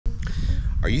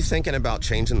Are you thinking about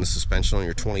changing the suspension on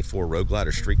your 24 Road Glide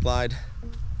or Street Glide?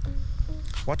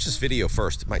 Watch this video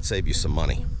first, it might save you some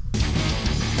money.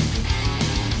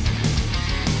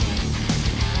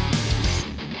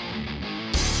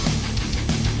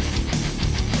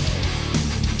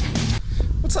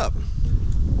 What's up?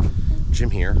 Jim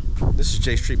here. This is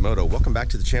J Street Moto. Welcome back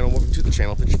to the channel. Welcome to the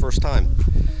channel if it's your first time.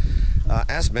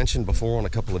 As mentioned before on a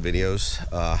couple of videos,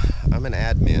 I'm an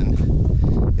admin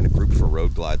in a group for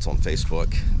road glides on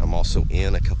Facebook. I'm also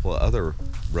in a couple of other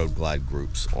road glide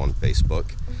groups on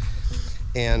Facebook.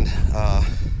 And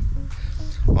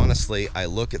honestly, I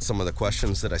look at some of the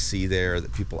questions that I see there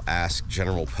that people ask,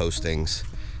 general postings,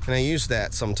 and I use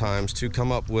that sometimes to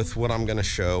come up with what I'm going to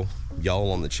show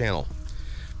y'all on the channel.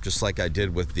 Just like I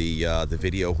did with the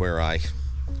video where I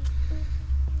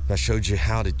showed you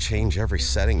how to change every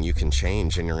setting you can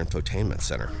change in your infotainment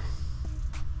center.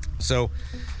 So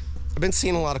I've been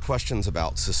seeing a lot of questions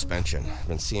about suspension. I've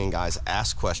been seeing guys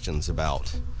ask questions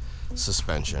about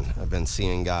suspension. I've been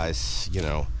seeing guys, you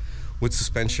know, what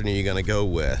suspension are you going to go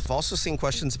with? I've also seen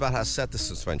questions about how to set the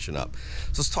suspension up.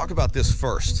 So let's talk about this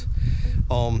first.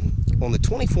 On the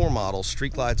 24 model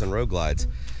Street Glides and Road Glides,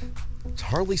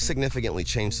 Harley significantly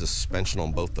changed the suspension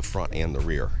on both the front and the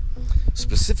rear.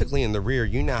 Specifically in the rear,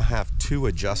 you now have two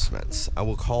adjustments. I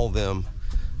will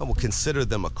consider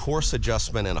them a coarse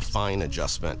adjustment and a fine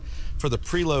adjustment for the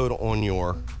preload on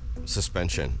your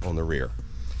suspension on the rear.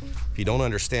 If you don't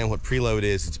understand what preload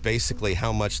is, it's basically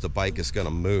how much the bike is going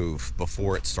to move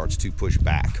before it starts to push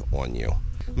back on you.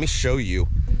 Let me show you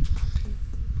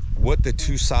what the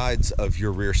two sides of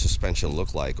your rear suspension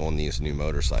look like on these new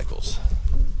motorcycles.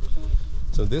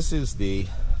 So this is the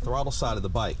throttle side of the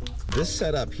bike. This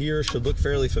setup here should look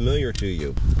fairly familiar to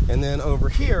you. And then over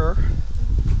here,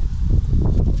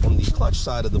 on the clutch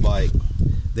side of the bike,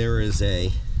 there is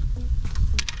a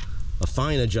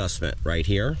fine adjustment right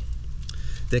here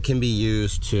that can be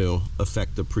used to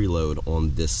affect the preload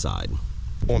on this side.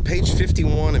 On page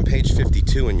 51 and page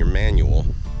 52 in your manual,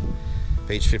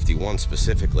 page 51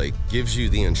 specifically, gives you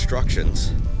the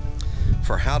instructions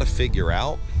for how to figure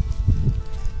out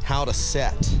how to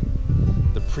set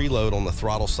the preload on the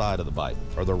throttle side of the bike,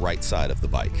 or the right side of the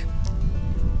bike.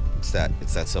 It's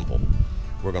that simple.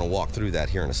 We're going to walk through that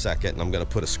here in a second, and I'm going to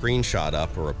put a screenshot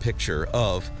up or a picture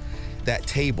of that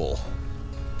table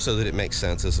so that it makes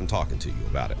sense as I'm talking to you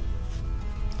about it.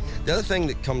 The other thing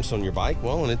that comes on your bike,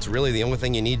 well, and it's really the only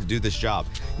thing you need to do this job,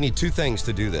 you need two things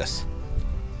to do this.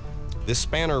 This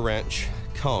spanner wrench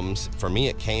comes, for me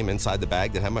it came inside the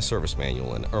bag that had my service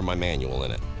manual in it, or my manual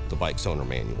in it, the bike's owner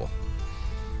manual.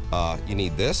 You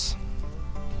need this,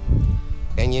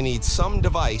 and you need some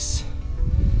device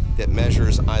that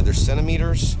measures either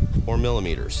centimeters or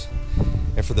millimeters.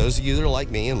 And for those of you that are like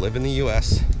me and live in the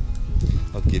US,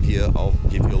 I'll give you a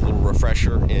little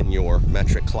refresher in your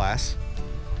metric class.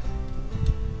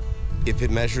 If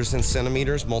it measures in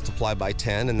centimeters, multiply by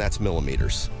 10, and that's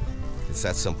millimeters. It's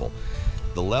that simple.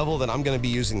 The level that I'm going to be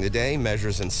using today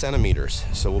measures in centimeters,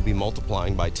 so we'll be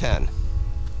multiplying by 10.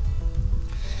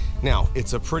 Now,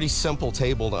 it's a pretty simple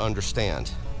table to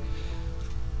understand.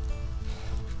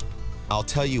 I'll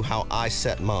tell you how I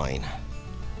set mine.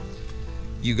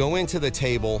 You go into the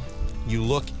table, you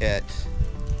look at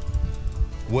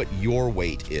what your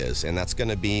weight is, and that's going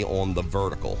to be on the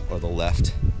vertical, or the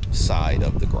left side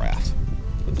of the graph,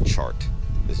 or the chart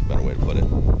is a better way to put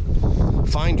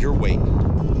it. Find your weight.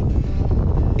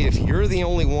 If you're the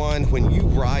only one, when you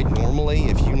ride normally,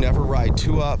 if you never ride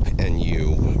two up and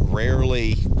you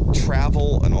rarely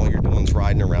travel and all you're doing is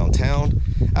riding around town,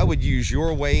 I would use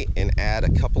your weight and add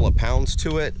a couple of pounds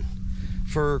to it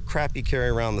for crap you carry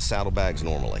around the saddlebags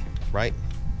normally, right?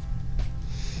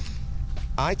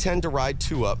 I tend to ride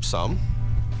two up some,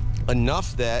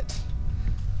 enough that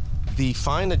the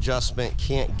fine adjustment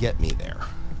can't get me there.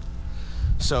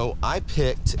 So I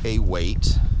picked a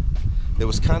weight that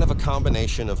was kind of a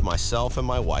combination of myself and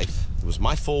my wife. It was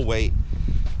my full weight,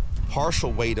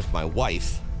 partial weight of my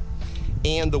wife,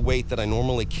 and the weight that I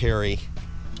normally carry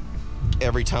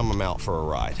every time I'm out for a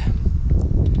ride.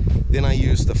 Then I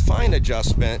use the fine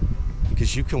adjustment,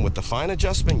 because you can, with the fine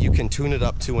adjustment, you can tune it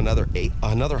up to another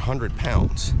 100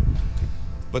 pounds.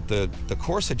 But the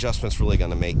coarse adjustment's really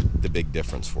going to make the big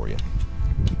difference for you.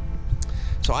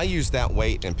 So I used that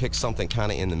weight and picked something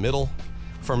kind of in the middle.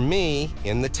 For me,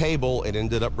 in the table, it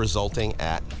ended up resulting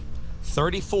at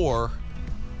 34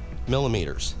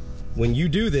 millimeters. When you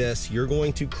do this, you're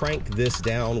going to crank this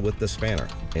down with the spanner,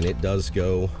 and it does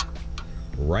go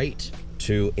right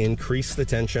to increase the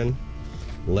tension,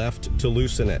 left to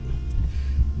loosen it.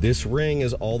 This ring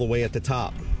is all the way at the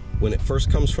top. When it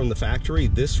first comes from the factory,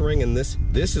 this ring and this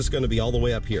is going to be all the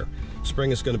way up here.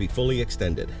 spring is going to be fully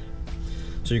extended.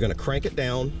 So you're going to crank it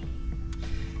down,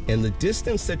 and the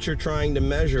distance that you're trying to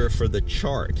measure for the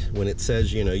chart, when it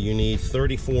says, you know, you need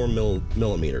 34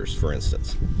 millimeters, for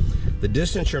instance, the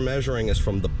distance you're measuring is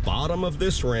from the bottom of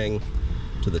this ring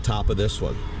to the top of this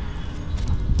one.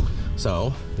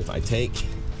 So if I take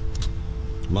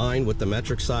mine with the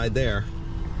metric side there,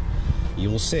 you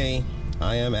will see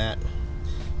I am at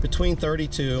between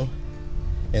 32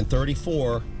 and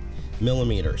 34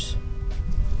 millimeters.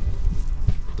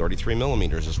 33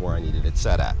 millimeters is where I needed it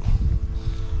set at.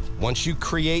 Once you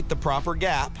create the proper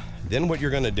gap, then what you're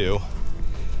going to do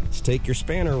is take your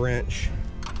spanner wrench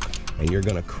and you're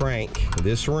going to crank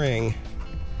this ring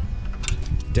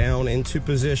down into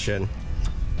position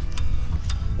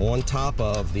on top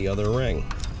of the other ring.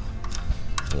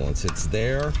 Once it's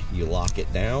there, you lock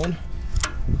it down,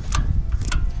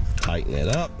 tighten it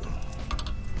up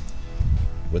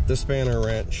with the spanner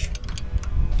wrench,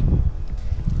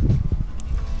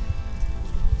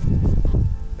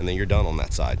 and then you're done on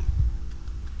that side.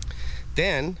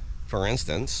 Then, for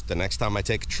instance, the next time I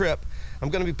take a trip, I'm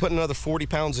going to be putting another 40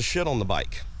 pounds of shit on the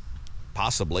bike.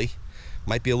 Possibly.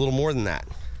 Might be a little more than that.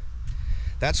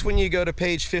 That's when you go to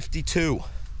page 52.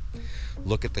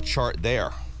 Look at the chart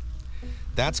there.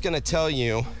 That's going to tell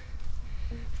you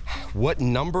what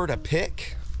number to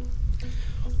pick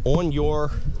on your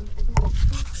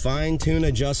fine-tune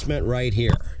adjustment right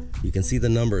here. You can see the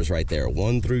numbers right there,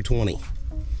 1 through 20.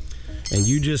 And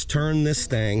you just turn this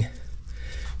thing,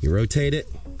 you rotate it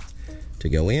to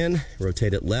go in,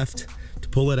 rotate it left to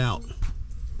pull it out.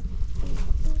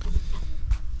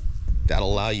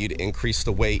 That'll allow you to increase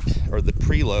the weight or the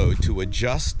preload to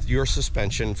adjust your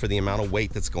suspension for the amount of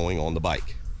weight that's going on the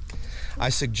bike. I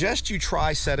suggest you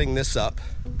try setting this up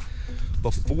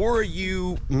before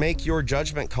you make your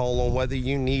judgment call on whether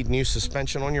you need new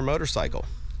suspension on your motorcycle.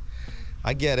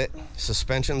 I get it.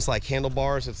 Suspension's like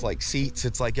handlebars, it's like seats,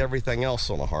 it's like everything else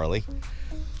on a Harley.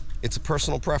 It's a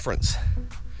personal preference.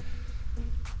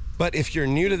 But if you're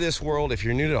new to this world, if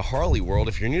you're new to the Harley world,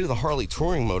 if you're new to the Harley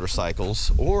touring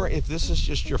motorcycles, or if this is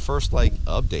just your first like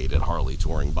updated Harley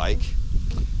touring bike,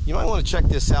 you might want to check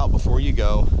this out before you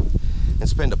go and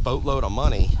spend a boatload of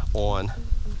money on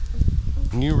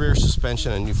new rear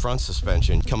suspension and new front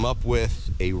suspension. Come up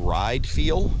with a ride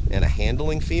feel and a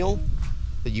handling feel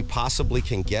that you possibly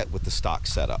can get with the stock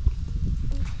setup.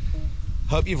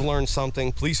 Hope you've learned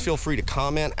something. Please feel free to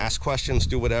comment, ask questions,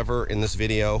 do whatever in this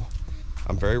video.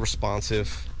 I'm very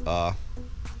responsive.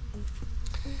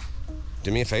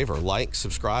 Do me a favor, like,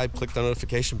 subscribe, click the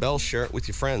notification bell, share it with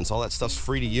your friends. All that stuff's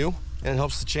free to you and it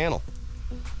helps the channel.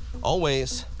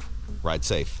 Always ride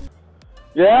safe.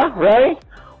 Yeah, ready?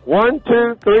 1,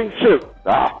 2, 3, shoot.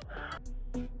 Ah.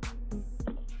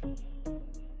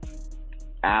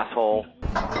 Asshole.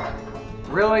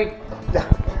 Really?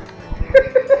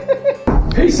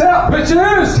 Peace out,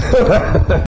 bitches!